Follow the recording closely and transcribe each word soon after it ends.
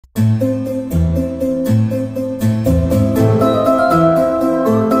All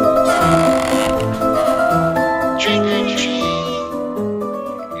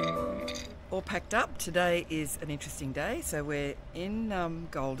packed up. Today is an interesting day, so we're in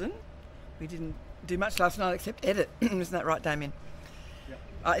Golden. We didn't do much last night except edit. Isn't that right, Damien? Yep.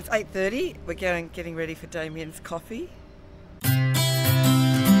 It's 8:30. We're getting ready for Damien's coffee.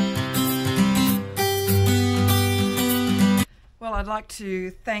 Well, I'd like to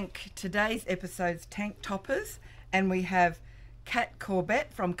thank today's episode's tank toppers, and we have Kat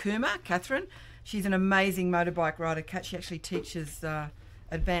Corbett from Cooma, Catherine. She's an amazing motorbike rider. Kat, she actually teaches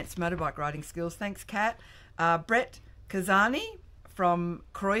advanced motorbike riding skills. Thanks, Kat. Brett Kazani from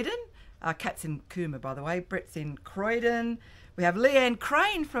Croydon. Kat's in Cooma, by the way. Brett's in Croydon. We have Leanne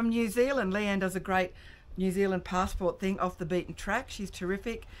Crane from New Zealand. Leanne does a great New Zealand passport thing, off the beaten track. She's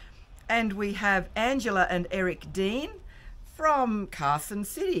terrific. And we have Angela and Eric Dean from Carson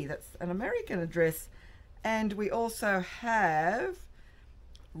City. That's an American address. And we also have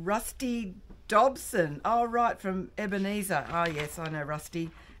Rusty Dobson. Oh, right, from Ebenezer. Oh, yes, I know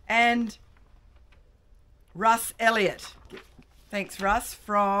Rusty. And Russ Elliott. Thanks, Russ,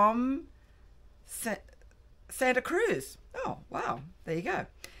 from Santa Cruz. Oh, wow. There you go.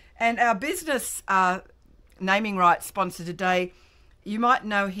 And our business naming rights sponsor today, you might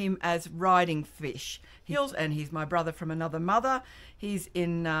know him as Riding Fish. And he's my brother from another mother. He's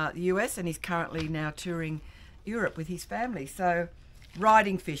in the US and he's currently now touring Europe with his family. So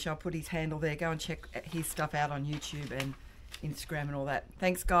Riding Fish, I'll put his handle there. Go and check his stuff out on YouTube and Instagram and all that.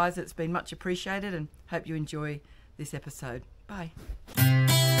 Thanks, guys. It's been much appreciated and hope you enjoy this episode. Bye.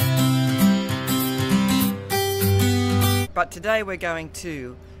 But today we're going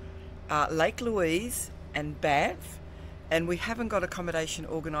to Lake Louise and BANFF, and we haven't got accommodation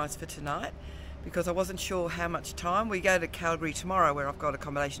organised for tonight because I wasn't sure how much time. We go to Calgary tomorrow where I've got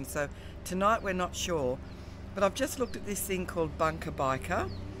accommodation, so tonight we're not sure. But I've just looked at this thing called BANFF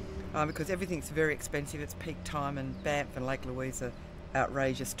because everything's very expensive. It's peak time, and BANFF and Lake Louise are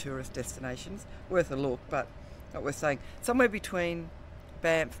outrageous tourist destinations. Worth a look, but not worth saying. Somewhere between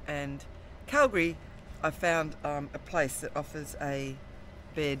BANFF and Calgary, I found a place that offers a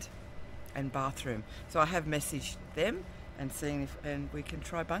bed and bathroom. So I have messaged them and seeing if we can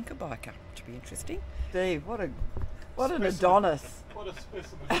try BANFF, which would be interesting. Steve, what an Adonis. What a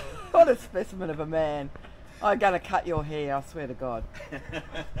specimen. What a specimen of a man. I'm going to cut your hair, I swear to God. Right,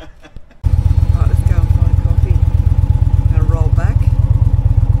 let's go and find a coffee. I'm going to roll back.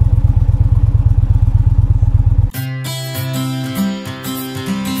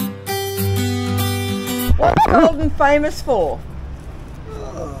 What's Golden famous for?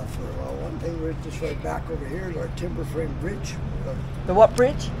 One thing we're just right back over here is our timber frame bridge. The what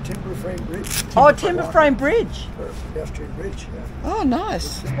bridge? Timber frame bridge. Timber frame bridge. Or pedestrian bridge, yeah. Oh,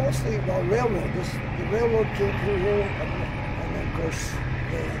 nice. It's mostly about railroad. The railroad came through here, and then of course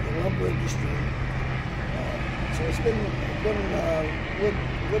the lumber industry. So it's been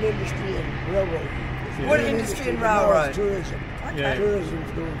wood industry and railroad. Yeah. Wood industry and railroad. Tourism. Okay. Yeah.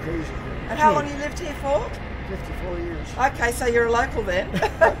 Tourism's going crazy here. And how long you lived here for? 54 years. Okay, so you're a local then.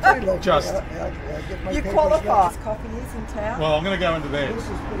 Pretty local. Just. I get my you papers qualify. now. This coffee is in town. Well, I'm going to go into there. This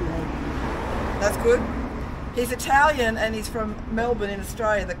is pretty hard. That's good. He's Italian and he's from Melbourne in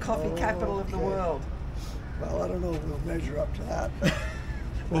Australia, the coffee capital of the world. Well, I don't know if we'll measure up to that.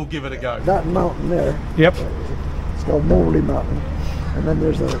 We'll give it a go. That mountain there. Yep. It's called Moldy Mountain. And then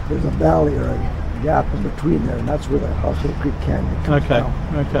there's a valley or a gap in between there, and that's where the Osmo Creek Canyon comes down.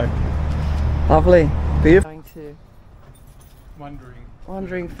 Okay. Lovely. Beautiful. Going to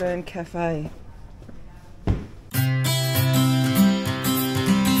Wandering Fern Cafe.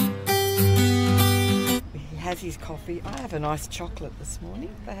 He has his coffee. I have a nice chocolate this morning.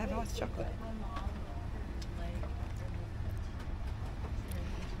 They have nice chocolate.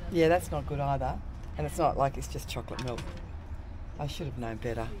 Yeah, that's not good either. And it's not like it's just chocolate milk. I should have known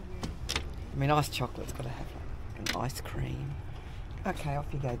better. I mean, iced chocolate's got to have like an ice cream. Okay, off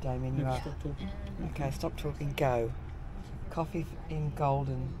you go, Damien. You are. Stop talking. Okay, stop talking. Go. Coffee in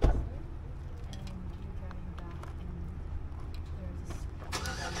Golden.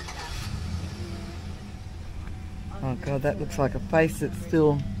 Oh God, that looks like a face that's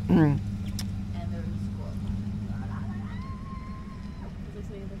still.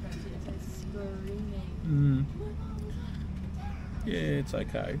 Yeah, it's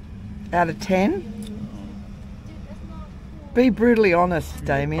okay. Out of 10? Be brutally honest,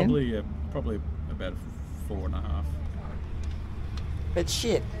 Damien. Probably about 4.5. It's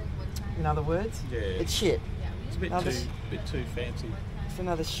shit. In other words? Yeah. It's shit. It's a bit too fancy. It's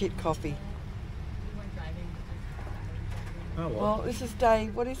another shit coffee. Oh, Well, this is day.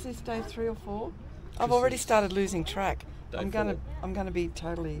 What is this? Day 3 or 4? I've already started losing track. I'm gonna be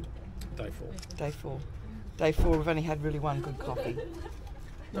totally. Day 4. Day 4. Day 4. We've only had really one good coffee.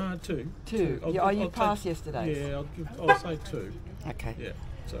 No, 2. 2. You passed yesterday's. Yeah, I'll say 2. Okay. Yeah,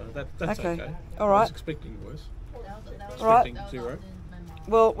 so that's okay. All right. I was expecting worse. All right. Expecting 0.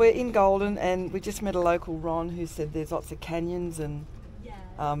 Well, we're in Golden, and we just met a local Ron who said there's lots of canyons and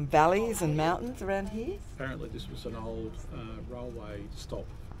valleys and mountains around here. Apparently, this was an old railway stop.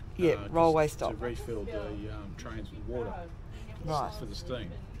 Yeah, railway stop. To refill the trains with water. Right. For the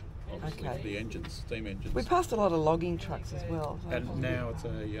steam. Obviously, Okay. the engines, steam engines. We passed a lot of logging trucks as well. So And now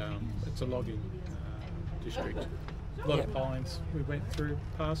it's a logging district. A lot of pines. We went through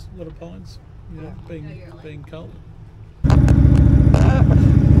past a lot of pines, being culled.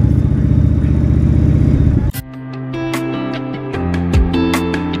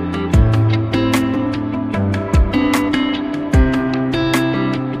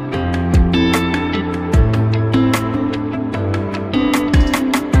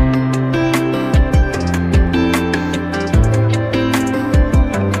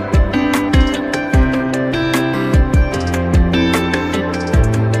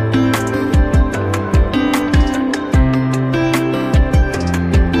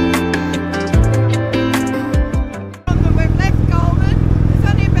 We've left Golden. It's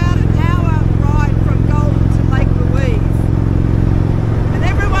only about an hour ride from Golden to Lake Louise. And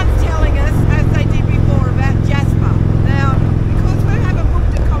everyone's telling us, as they did before, about Jasper. Now, because we haven't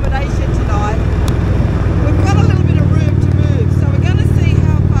booked accommodation tonight, we've got a little bit of room to move. So we're going to see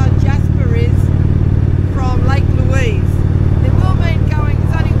how far Jasper is from Lake Louise. It will mean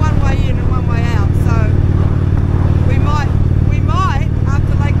there's only one way in and one way out. So we might,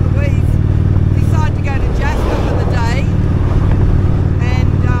 after Lake Louise, decide to go to Jasper for the day and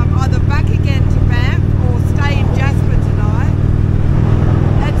either back again to BANFF or stay in Jasper tonight.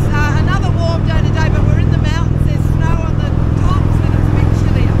 It's another warm day today, but we're in the mountains, there's snow on the tops and it's a bit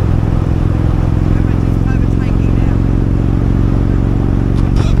chillier. And we're just overtaking now.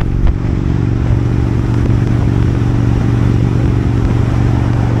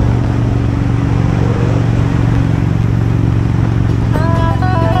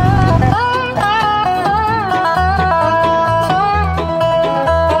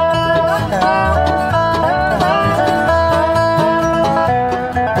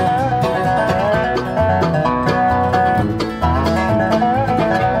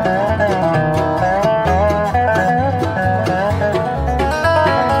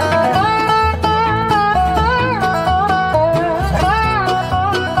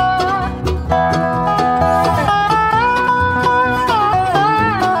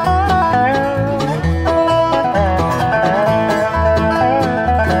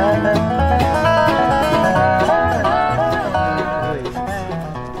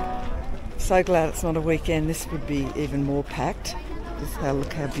 So glad it's not a weekend. This would be even more packed.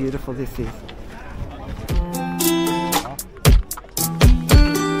 Look how beautiful this is.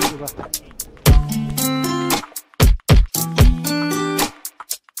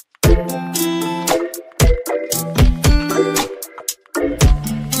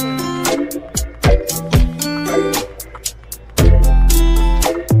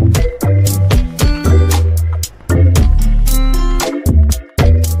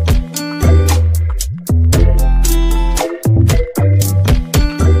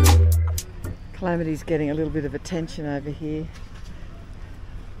 Calamity's getting a little bit of attention over here.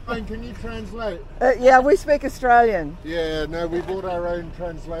 Can you translate? Yeah, we speak Australian. Yeah, no, we brought our own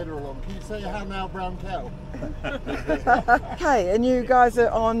translator along. Can you say how now, brown cow? Hey, and you guys are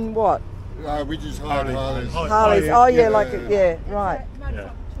on what? We just hired Harleys. Harleys. Oh yeah, yeah, right.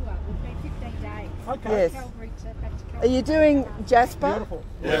 Motorcycle tour will be 15 days. Okay. Yes. Calgary to back to Calgary. Are you doing Jasper? Beautiful.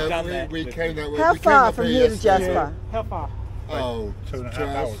 Yeah, we came that way. How We came far up from here here to yesterday. Jasper? How far? Oh, 2.5 just,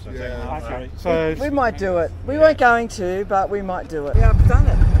 hours, I think. yeah. Okay, so We might do it. We weren't going to, but we might do it. Yeah, I've done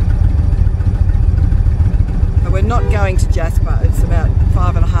it. But we're not going to Jasper. It's about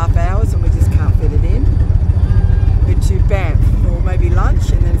 5.5 hours and we just can't fit it in. We're to BANFF for maybe lunch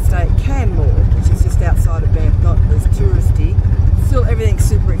and then stay at Canmore, which is just outside of BANFF, not as touristy. Still, everything's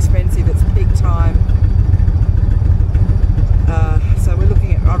super expensive. It's big time. So we're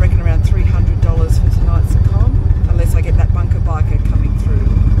looking at, I reckon, around $300 for tonight's accom, unless I get that bunker biker coming through.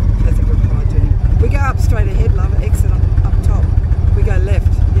 Hasn't replied to him. We go up straight ahead, love, exit up top. We go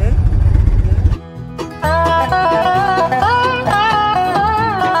left, yeah?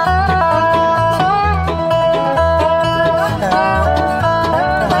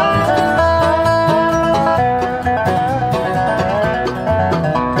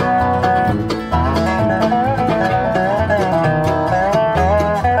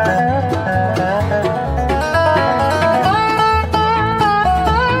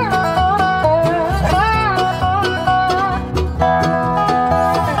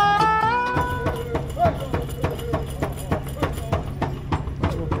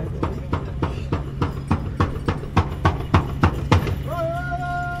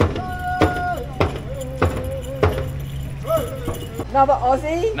 another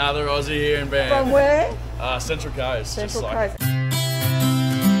Aussie. Another Aussie here in Banff. From where? Central Coast. Central Coast.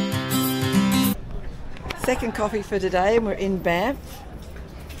 Second coffee for today, and we're in Banff.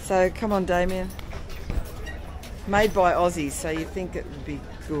 So come on, Damien. Made by Aussies, so you'd think it would be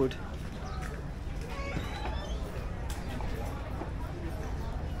good.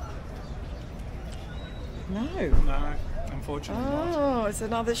 No. No, unfortunately not. Oh, it's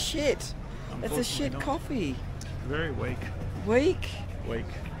another shit. It's a Unfortunately shit not. coffee. Very weak. Weak. Weak.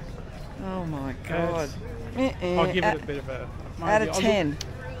 Oh my god. I'll give it a bit of a... Out of maybe- 10.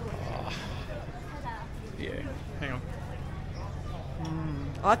 Yeah, hang on.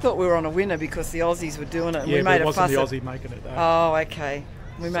 I thought we were on a winner because the Aussies were doing it and Yeah, we but made it a wasn't fuss. the Aussie making it though. Oh, okay.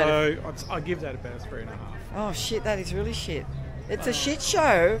 We made a... So I give that about 3.5. Oh shit, that is really shit. It's a shit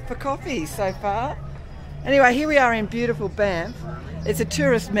show for coffee so far. Anyway, here we are in beautiful Banff. It's a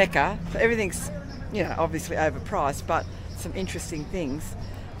tourist mecca. So everything's, you know, obviously overpriced, but some interesting things.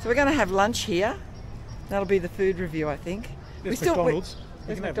 So we're going to have lunch here. That'll be the food review, I think. There's McDonald's. You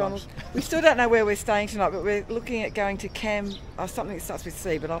There's can have McDonald's. lunch. We still don't know where we're staying tonight, but we're looking at going to something that starts with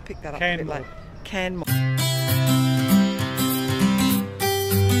C, but I'll pick that up a bit Canmore. later. Canmore.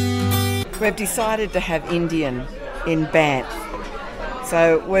 We've decided to have Indian in Banff.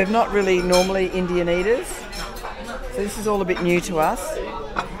 So we're not really normally Indian eaters. So this is all a bit new to us.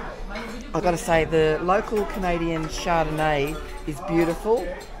 I've got to say the local Canadian Chardonnay is beautiful.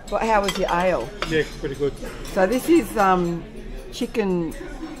 But how was your ale? Yeah, pretty good. So this is chicken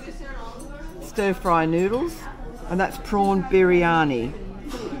stir-fry noodles, and that's prawn biryani.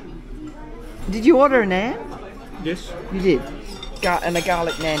 Did you order a naan? Yes. You did. And a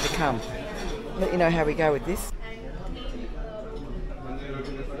garlic naan to come. Let you know how we go with this.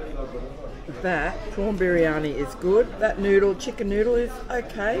 That prawn biryani is good. That noodle, chicken noodle, is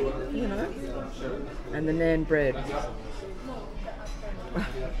okay, you know. And the naan bread.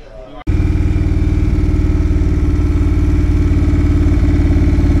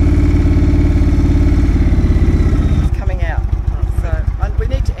 It's coming out, so we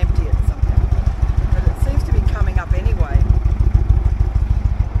need to empty it somehow. But it seems to be coming up anyway.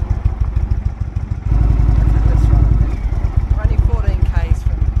 Okay, let's run it then. We're only 14 k's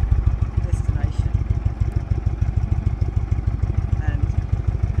from destination. And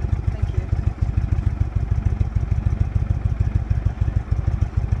thank you.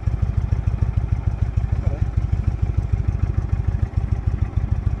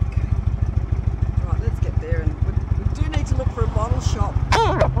 Right, let's get there, and we do need to look for a bottle shop.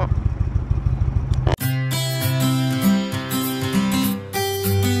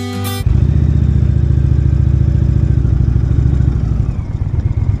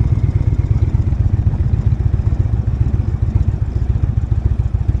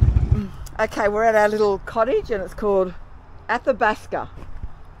 Okay, we're at our little cottage and it's called Athabasca.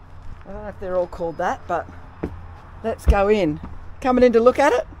 I don't know if they're all called that, but let's go in. Coming in to look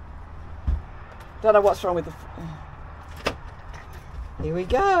at it. Don't know what's wrong with the... Here we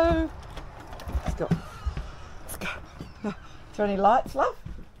go. Let's go. Let's go. Is there any lights, love?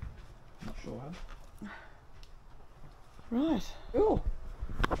 Not sure. Right. Ooh.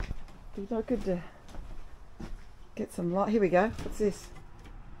 Be no good to get some light. Here we go. What's this?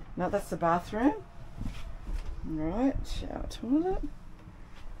 No, that's the bathroom. Right, shower toilet.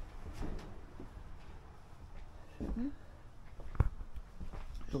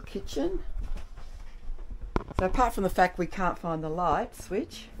 Little kitchen. So apart from the fact we can't find the light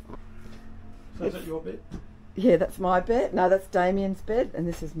switch. So is that your bed? Yeah, that's my bed. No, that's Damien's bed, and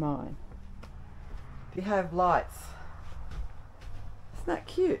this is mine. We have lights. Isn't that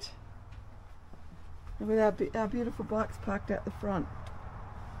cute? And with our beautiful bikes parked out the front.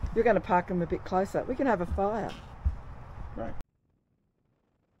 You're going to park them a bit closer. We can have a fire. Right.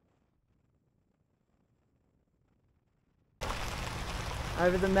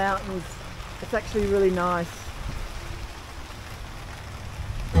 Over the mountains. It's actually really nice.